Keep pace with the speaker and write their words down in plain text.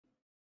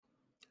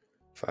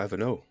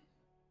5-0.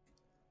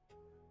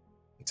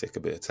 Take a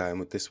bit of time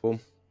with this one.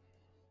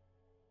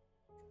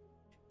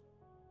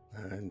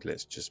 And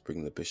let's just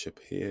bring the bishop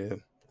here,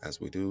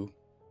 as we do.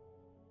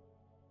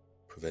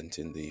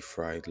 Preventing the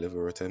fried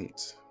liver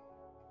attempt.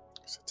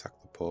 Let's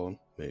attack the pawn,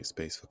 make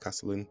space for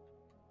castling.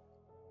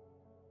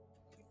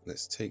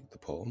 Let's take the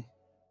pawn.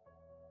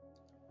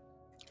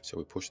 Shall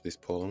we push this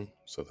pawn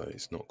so that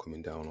it's not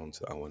coming down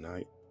onto our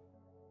knight?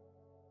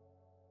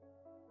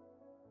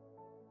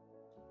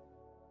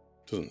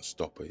 Doesn't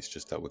stop it, it's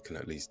just that we can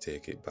at least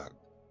take it back.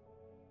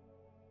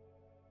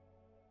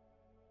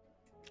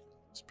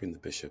 Let's bring the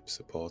bishop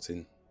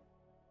supporting.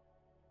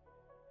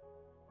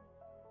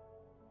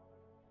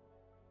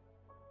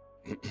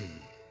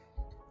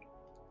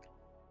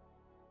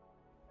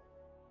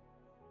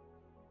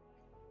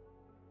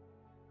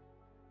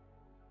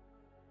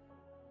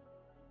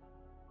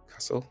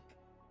 Castle.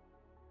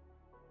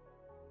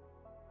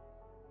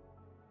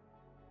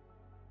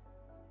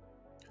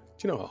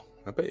 Do you know what?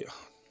 I bet you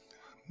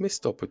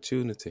missed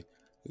opportunity.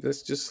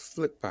 Let's just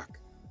flick back.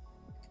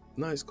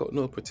 Knight's got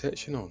no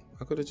protection on.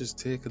 I could have just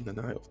taken the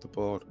knight off the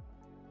board.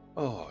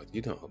 Oh,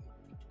 you know,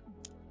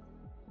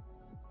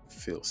 I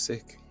feel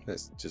sick.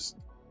 Let's just.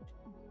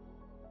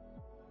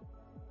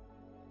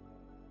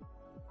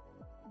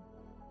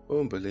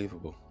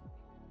 Unbelievable.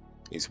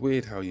 It's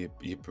weird how your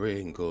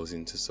brain goes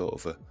into sort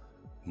of a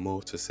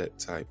motor set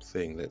type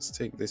thing. Let's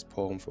take this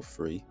pawn for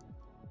free.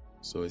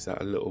 So is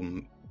that a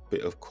little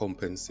bit of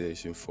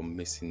compensation for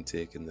missing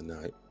taking the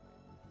knight?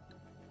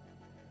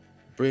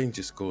 Brain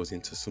just goes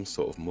into some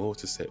sort of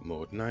motor set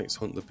mode. Knights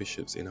hunt the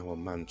bishops in our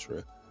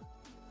mantra,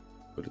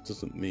 but it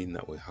doesn't mean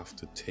that we have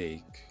to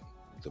take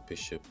the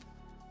bishop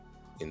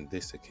in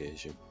this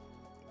occasion.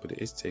 But it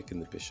is taking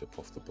the bishop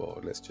off the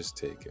board. Let's just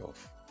take it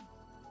off.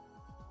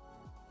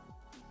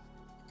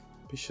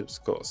 Bishop's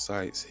got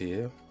sights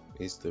here.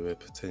 Is there a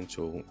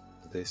potential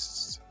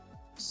this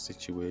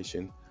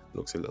situation?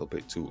 Looks a little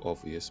bit too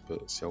obvious,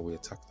 but shall we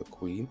attack the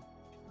queen?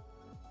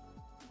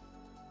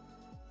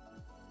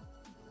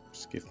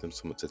 Just give them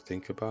something to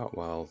think about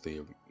while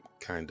the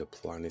kind of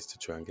plan is to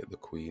try and get the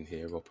queen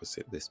here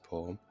opposite this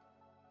pawn.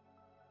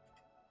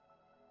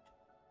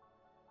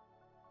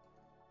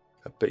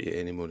 I bet you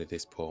any money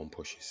this pawn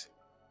pushes.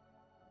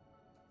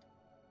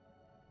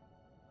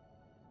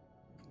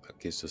 That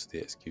gives us the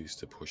excuse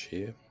to push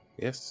here.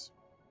 Yes.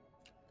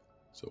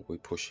 So we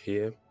push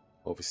here.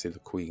 Obviously the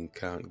queen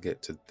can't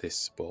get to this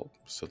spot,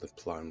 so the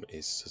plan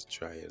is to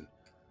try and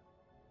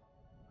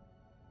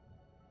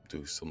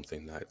do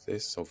something like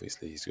this.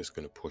 Obviously he's just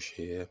going to push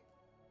here.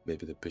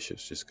 Maybe the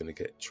bishop's just going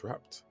to get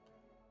trapped.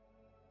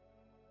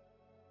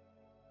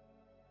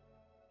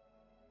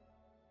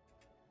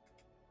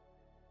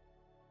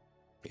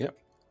 Yep.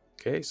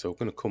 Okay, so we're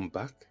going to come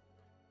back.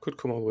 Could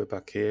come all the way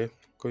back here.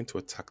 Going to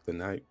attack the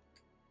knight.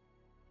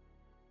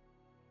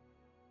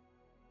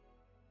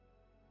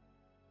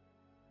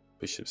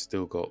 Bishop's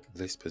still got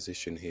this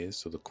position here,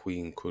 so the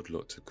queen could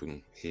look to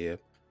come here,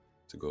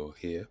 to go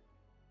here.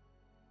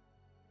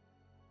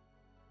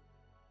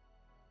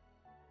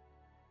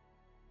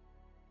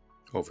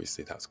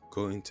 Obviously that's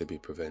going to be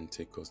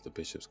prevented because the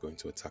bishop's going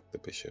to attack the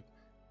bishop.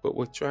 But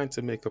we're trying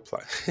to make a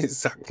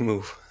exact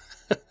move.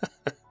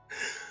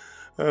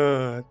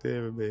 Oh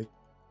dear me.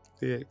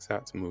 The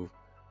exact move.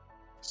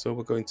 So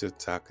we're going to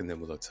attack and then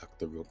we'll attack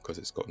the rook because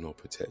it's got no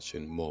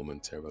protection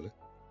momentarily.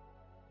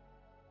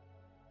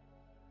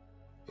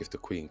 If the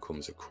queen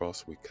comes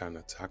across, we can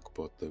attack,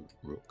 but the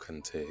rook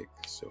can take.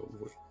 So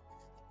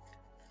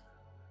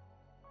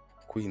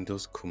queen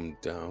does come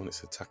down.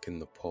 It's attacking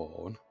the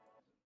pawn.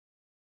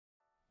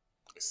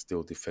 It's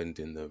still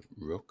defending the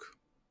rook.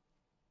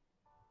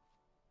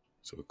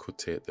 So we could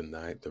take the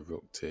knight. The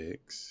rook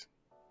takes.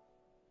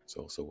 It's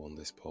also won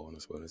this pawn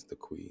as well as the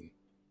queen.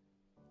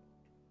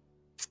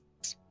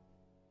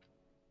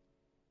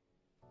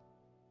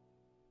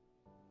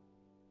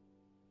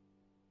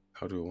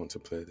 How do we want to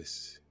play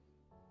this?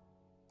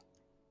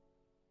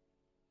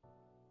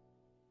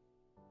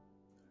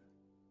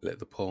 Let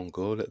the pawn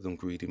go, let them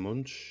greedy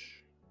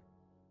munch.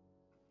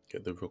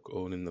 Get the rook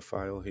owning the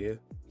file here.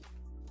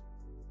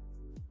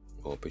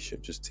 Or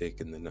bishop just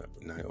taking the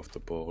knight off the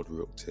board,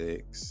 rook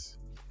takes.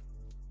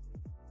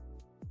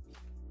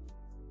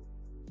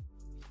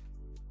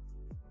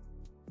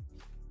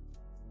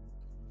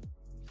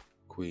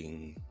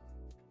 Queen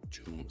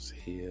jumps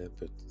here,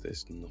 but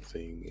there's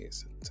nothing,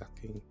 it's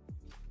attacking.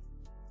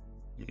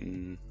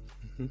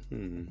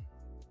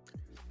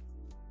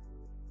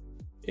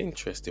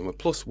 Interesting. We're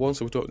 +1,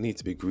 so we don't need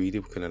to be greedy.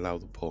 We can allow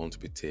the pawn to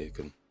be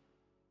taken.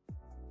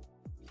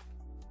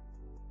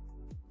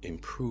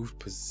 Improved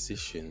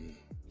position.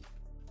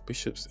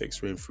 Bishop's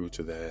x-raying through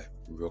to their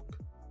rook.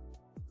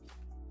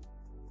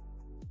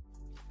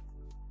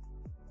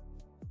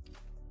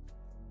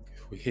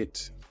 If we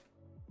hit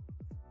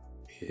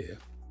here,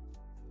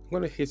 I'm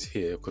going to hit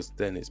here because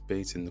then it's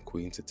baiting the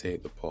queen to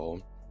take the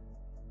pawn.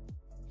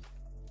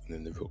 And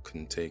then the rook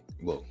can take,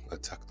 well,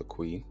 attack the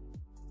queen.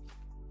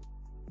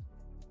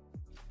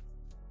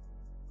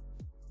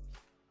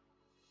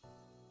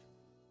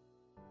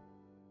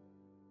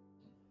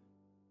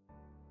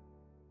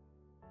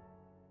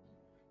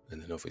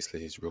 And then obviously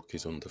his rook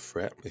is under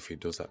threat if he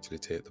does actually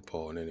take the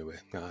pawn anyway.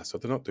 So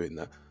they're not doing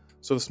that.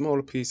 So the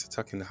smaller piece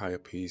attacking the higher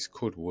piece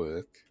could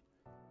work,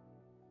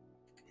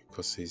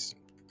 because he's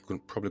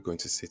probably going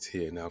to sit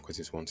here now because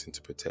he's wanting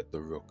to protect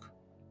the rook.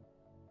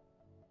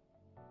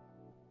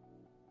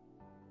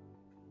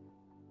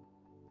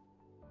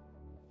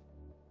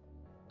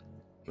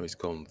 No, he's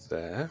gone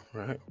there.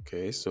 Right,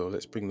 okay, so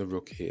let's bring the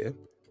rook here,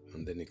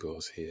 and then he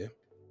goes here.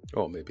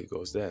 Or maybe he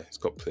goes there. He's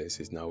got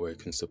places now where he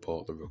can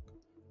support the rook.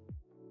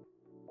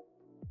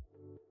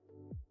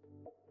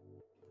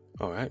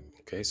 Alright,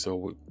 okay,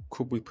 so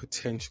could we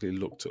potentially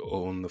look to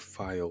own the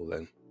file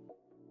then?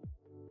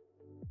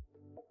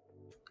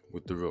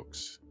 With the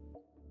rooks.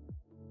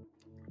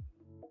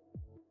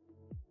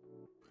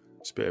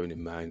 Just bearing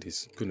in mind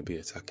he's going to be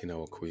attacking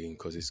our queen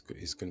because he's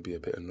going to be a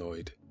bit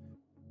annoyed.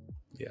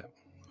 Yeah,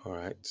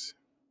 alright.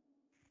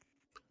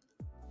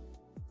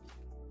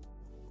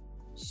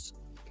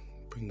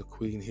 Bring the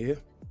queen here.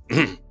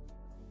 Again,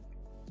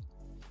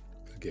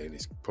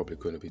 he's probably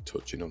going to be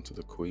touching onto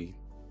the queen.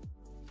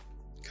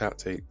 Can't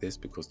take this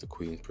because the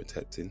queen's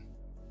protecting.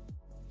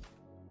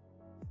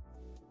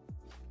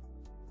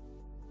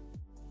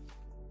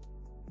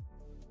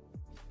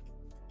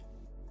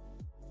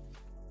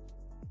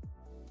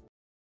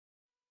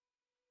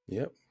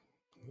 Yep,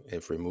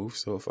 every move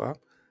so far.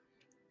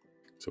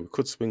 So we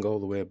could swing all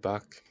the way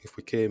back. If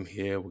we came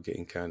here, we're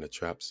getting kind of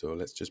trapped. So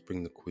let's just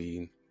bring the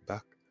queen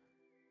back.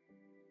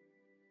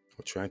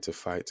 We're trying to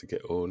fight to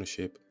get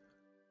ownership.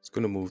 He's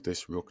going to move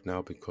this rook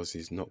now because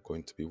he's not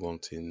going to be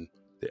wanting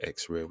the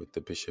x-ray with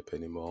the bishop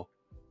anymore.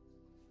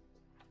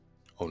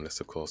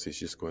 Unless, of course, he's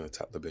just going to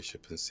attack the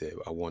bishop and say,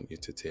 I want you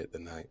to take the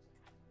knight.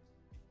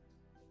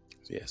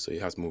 So, yeah, so he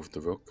has moved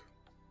the rook.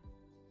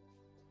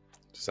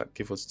 Does that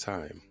give us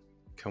time?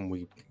 Can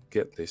we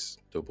get this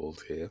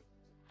doubled here?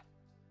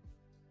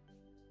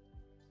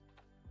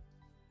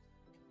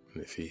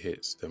 And if he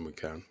hits, then we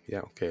can.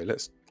 Yeah, okay,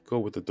 let's go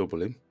with the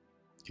doubling.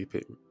 Keep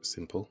it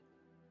simple.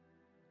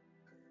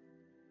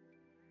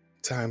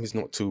 Time is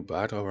not too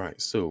bad. All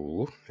right,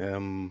 so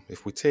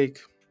if we take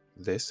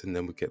this and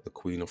then we get the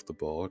queen off the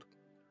board.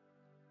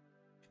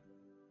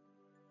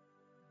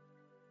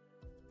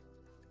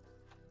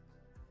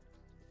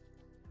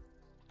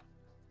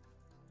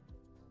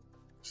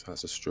 So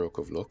that's a stroke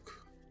of luck.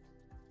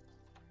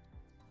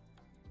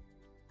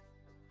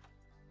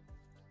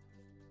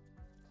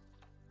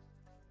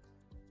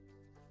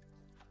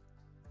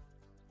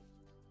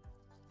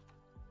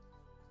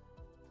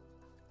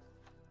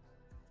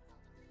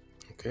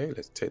 Okay,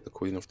 let's take the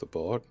queen off the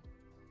board.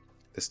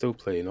 They're still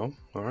playing on.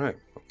 All right,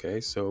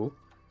 okay, so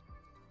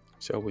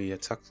shall we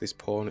attack this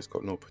pawn? It's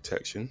got no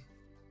protection.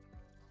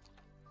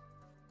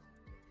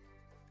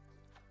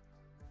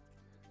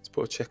 Let's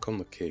put a check on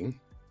the king.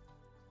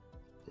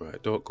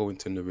 Right, don't go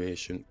into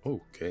narration.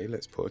 Okay,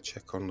 let's put a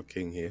check on the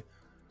king here.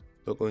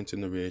 Don't go into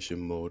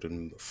narration mode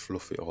and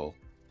fluff it all.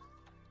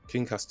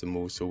 King has to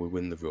move so we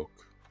win the rook.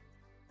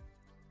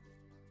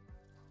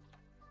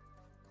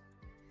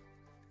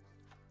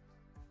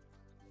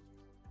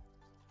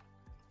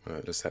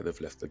 Alright, looks like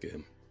they've left the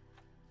game.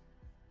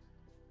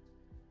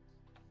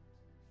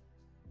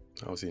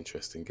 That was an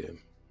interesting game.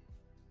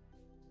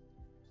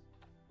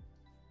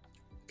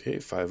 Okay,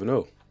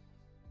 5-0.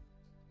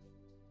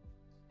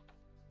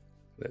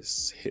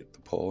 Let's hit the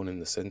pawn in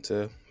the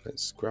center.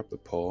 Let's grab the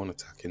pawn,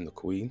 attacking the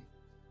queen.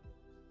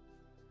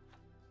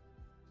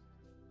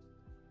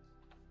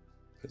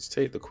 Let's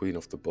take the queen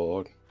off the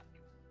board.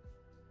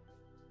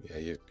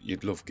 Yeah,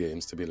 you'd love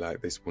games to be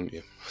like this, wouldn't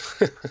you?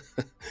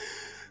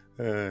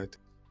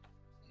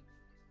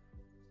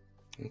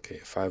 Okay,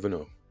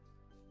 5-0.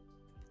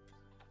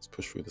 Let's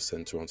push through the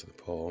center onto the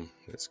pawn.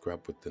 Let's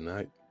grab with the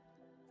knight.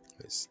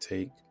 Let's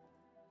take.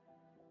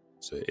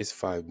 So it is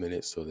 5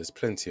 minutes, so there's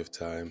plenty of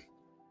time.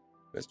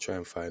 Let's try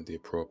and find the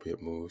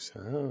appropriate moves.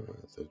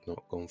 They've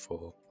not gone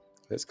for.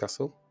 Let's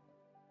castle.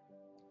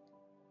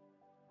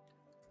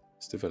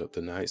 Let's develop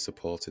the knight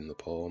supporting the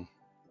pawn.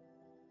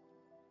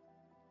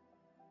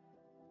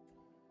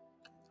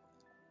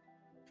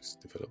 Let's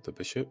develop the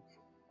bishop.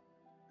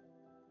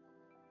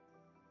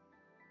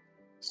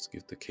 Let's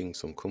give the king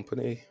some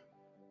company.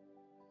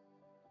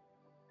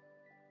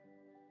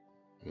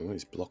 Oh,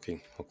 he's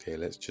blocking. Okay,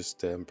 let's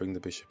just bring the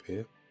bishop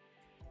here.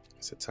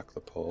 Let's attack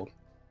the pawn.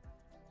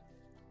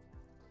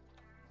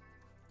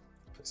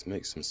 Let's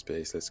make some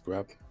space. Let's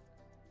grab.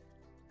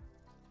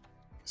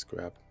 Let's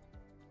grab.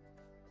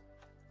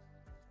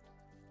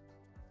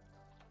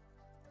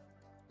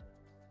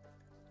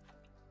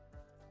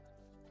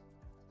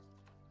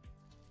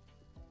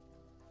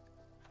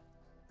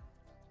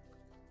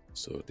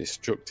 So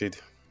destructed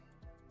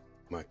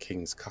my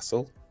king's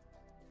castle,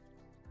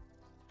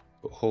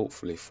 but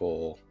hopefully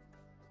for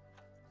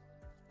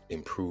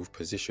improved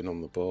position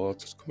on the board.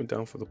 Just coming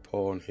down for the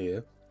pawn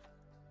here.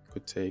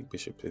 Could take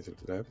bishop to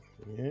the left.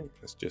 Yeah,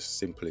 let's just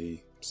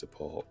simply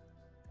support.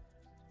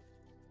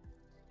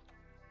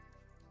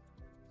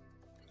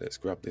 Let's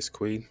grab this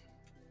queen.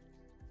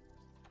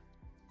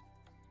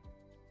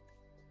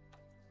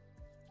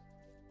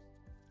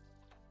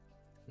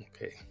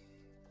 Okay.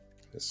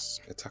 Let's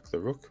attack the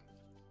rook.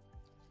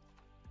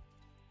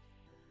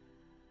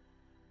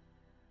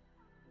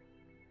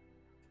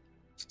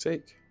 Let's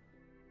take.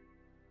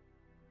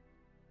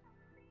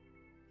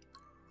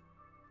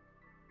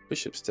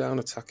 Bishop's down,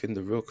 attacking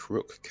the rook.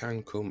 Rook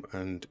can come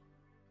and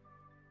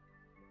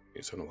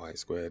it's on a white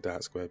square.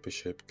 Dark square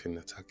bishop can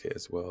attack it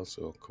as well.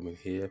 So coming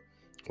here,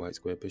 white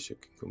square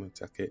bishop can come and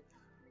attack it.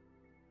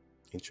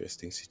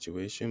 Interesting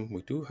situation.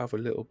 We do have a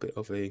little bit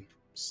of a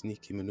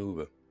sneaky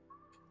maneuver,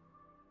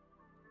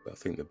 but I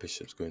think the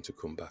bishop's going to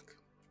come back.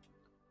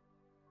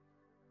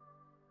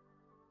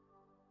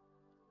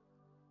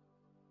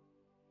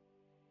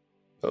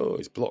 Oh,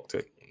 he's blocked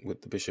it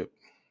with the bishop.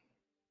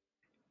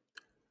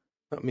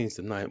 That means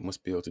the knight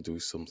must be able to do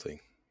something.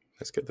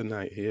 Let's get the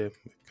knight here.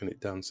 Can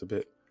it dance a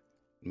bit?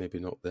 Maybe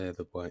not there.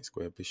 The white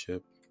square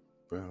bishop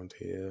around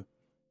here.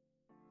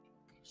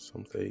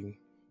 Something.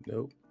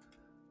 Nope.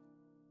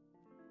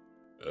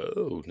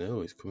 Oh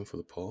no, he's coming for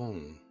the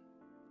pawn.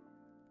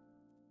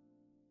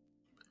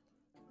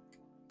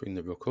 Bring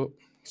the rook up.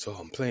 So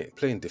I'm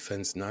playing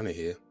defense nanny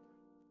here.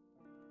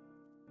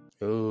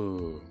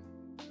 Oh,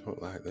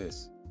 not like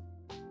this.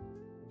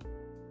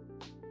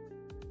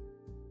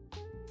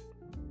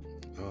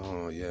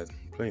 Oh yeah,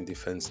 playing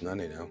defense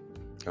nanny now.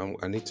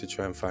 I need to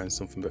try and find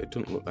something, but it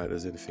doesn't look like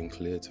there's anything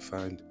clear to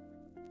find.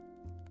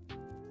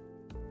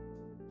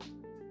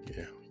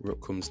 Yeah,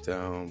 rook comes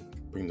down,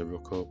 bring the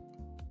rook up.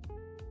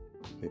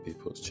 Maybe he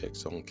puts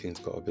checks on. King's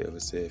got a bit of a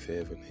safe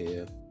haven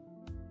here.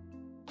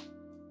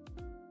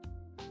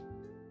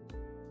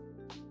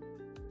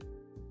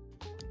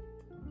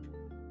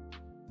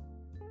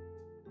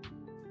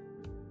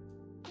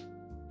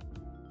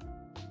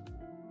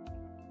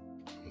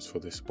 Comes for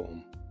this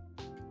one.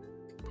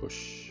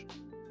 Push.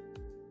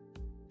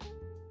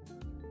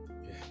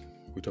 Yeah,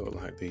 we don't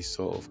like these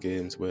sort of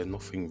games where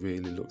nothing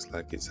really looks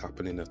like it's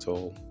happening at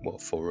all. Well,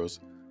 for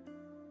us.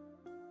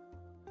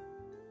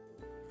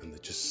 And they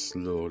just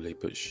slowly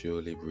but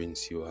surely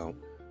rinse you out.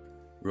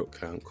 Rook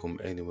can't come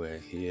anywhere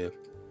here.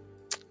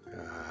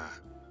 Ah.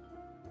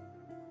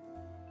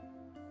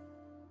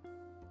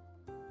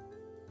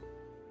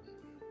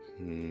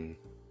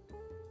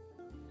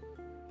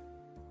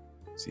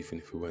 See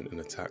if we went and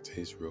attacked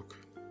his rook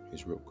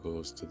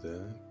goes to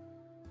there.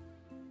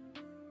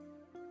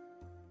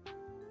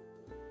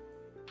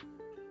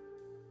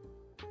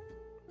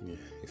 Yeah,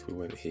 if we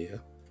went here,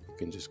 we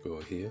can just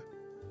go here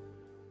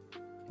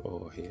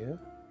or here.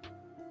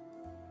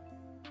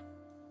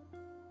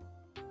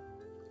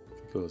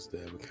 If it goes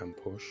there, we can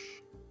push.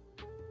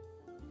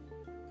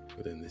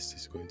 But then this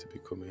is going to be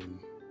coming.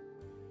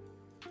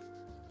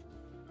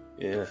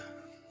 Yeah,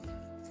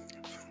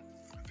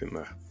 I think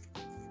my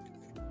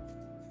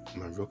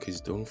rook is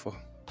done for.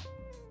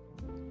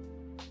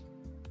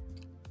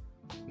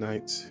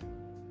 Knight,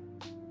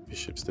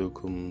 bishop still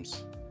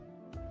comes.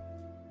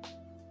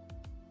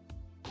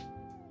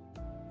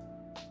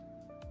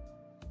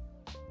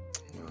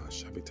 Ah,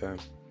 shabby time.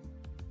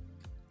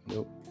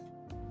 Nope.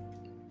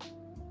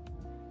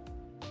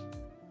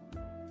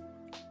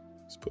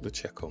 Let's put the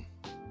check on.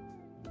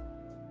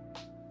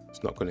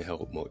 It's not going to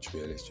help much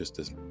really, it's just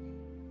as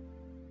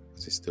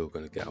it's still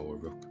going to get our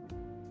rook.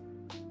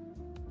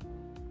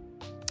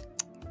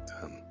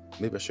 Damn,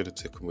 maybe I should have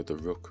taken with the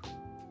rook.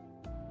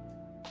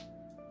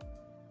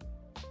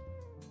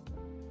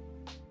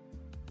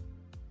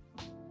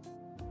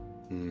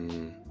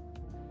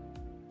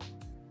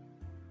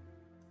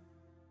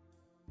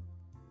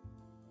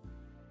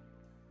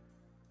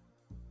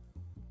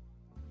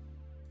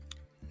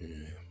 Yeah.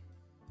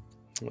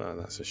 Well,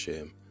 that's a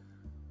shame.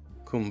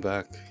 Come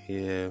back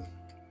here.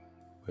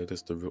 Where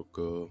does the rook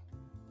go?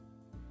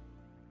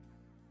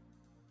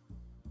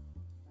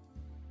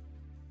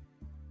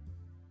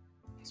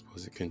 I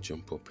suppose it can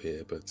jump up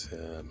here, but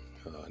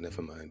oh,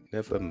 never mind.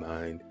 Never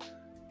mind.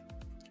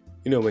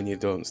 You know when you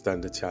don't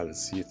stand a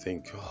chance, you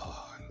think,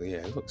 oh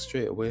yeah, look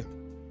straight away.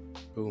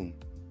 Boom.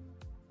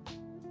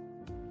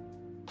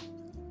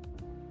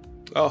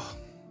 Oh,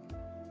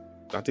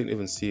 I didn't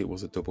even see it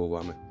was a double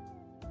whammy.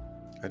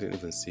 I didn't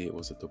even see it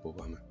was a double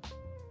whammy.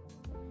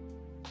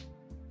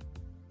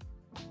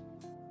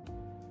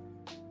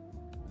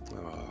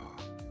 Oh.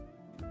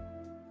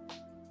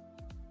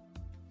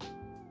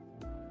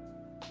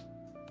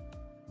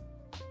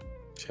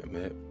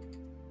 Checkmate.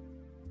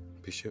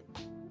 Bishop.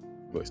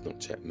 Well, it's not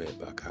checkmate,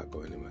 but I can't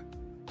go anywhere.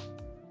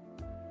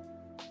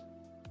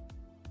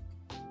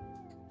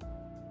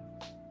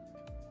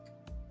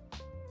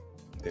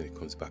 Then he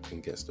comes back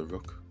and gets the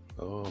rook.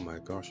 Oh my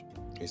gosh,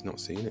 he's not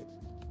seen it.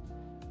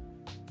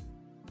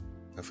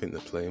 I think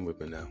they're playing with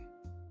me now.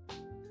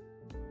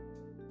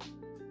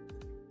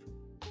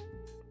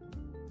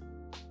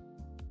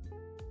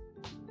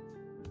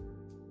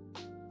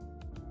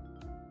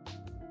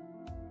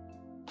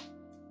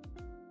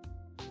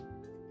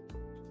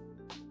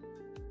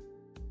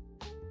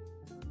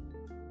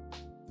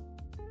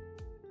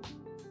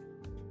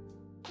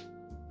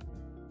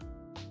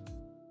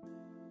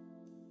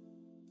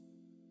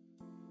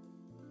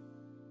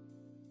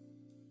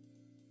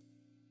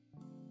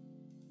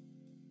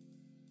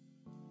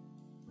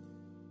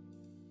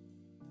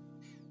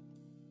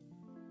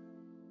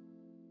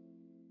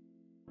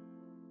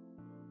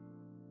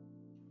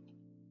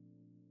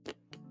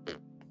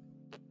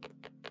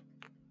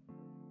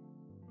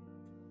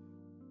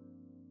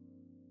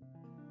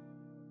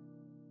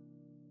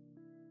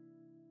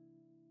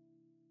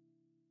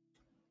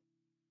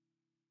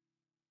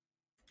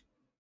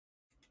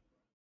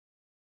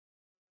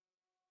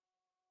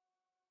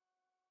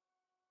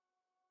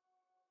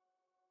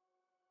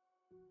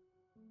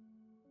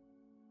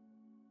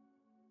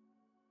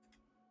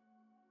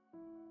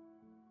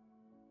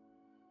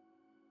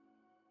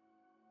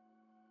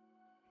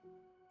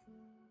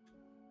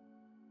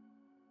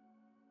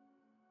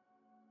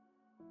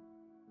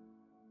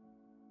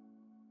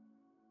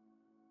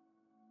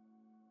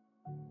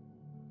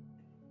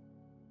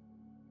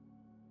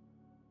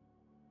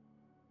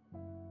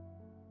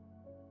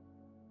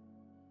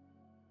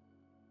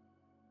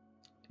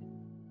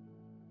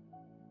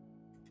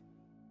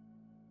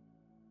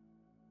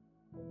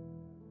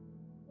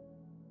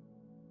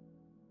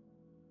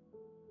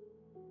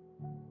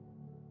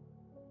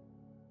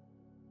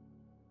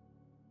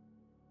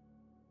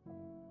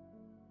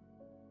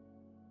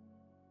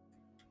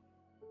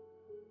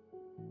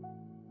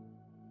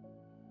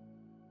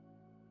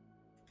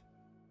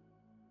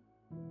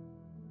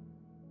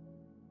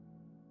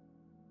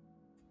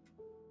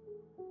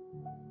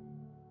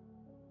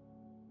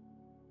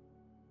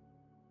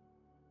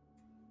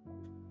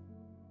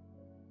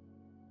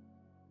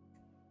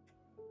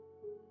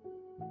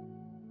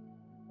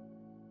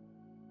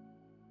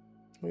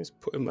 I'm just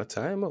putting my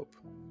time up.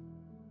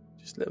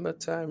 Just let my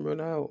time run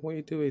out. What are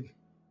you doing?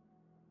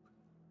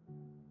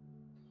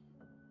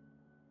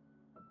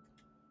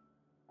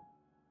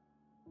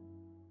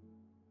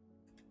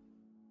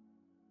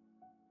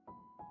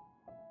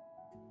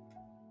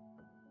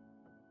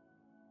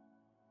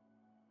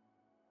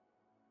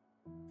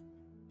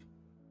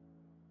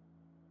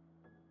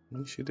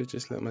 You should have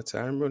just let my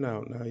time run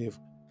out. Now you've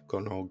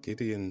gone all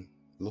giddy and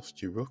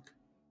lost your rook.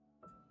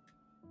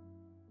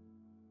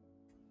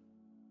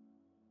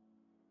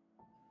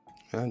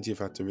 And you've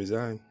had to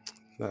resign.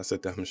 That's a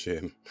damn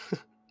shame.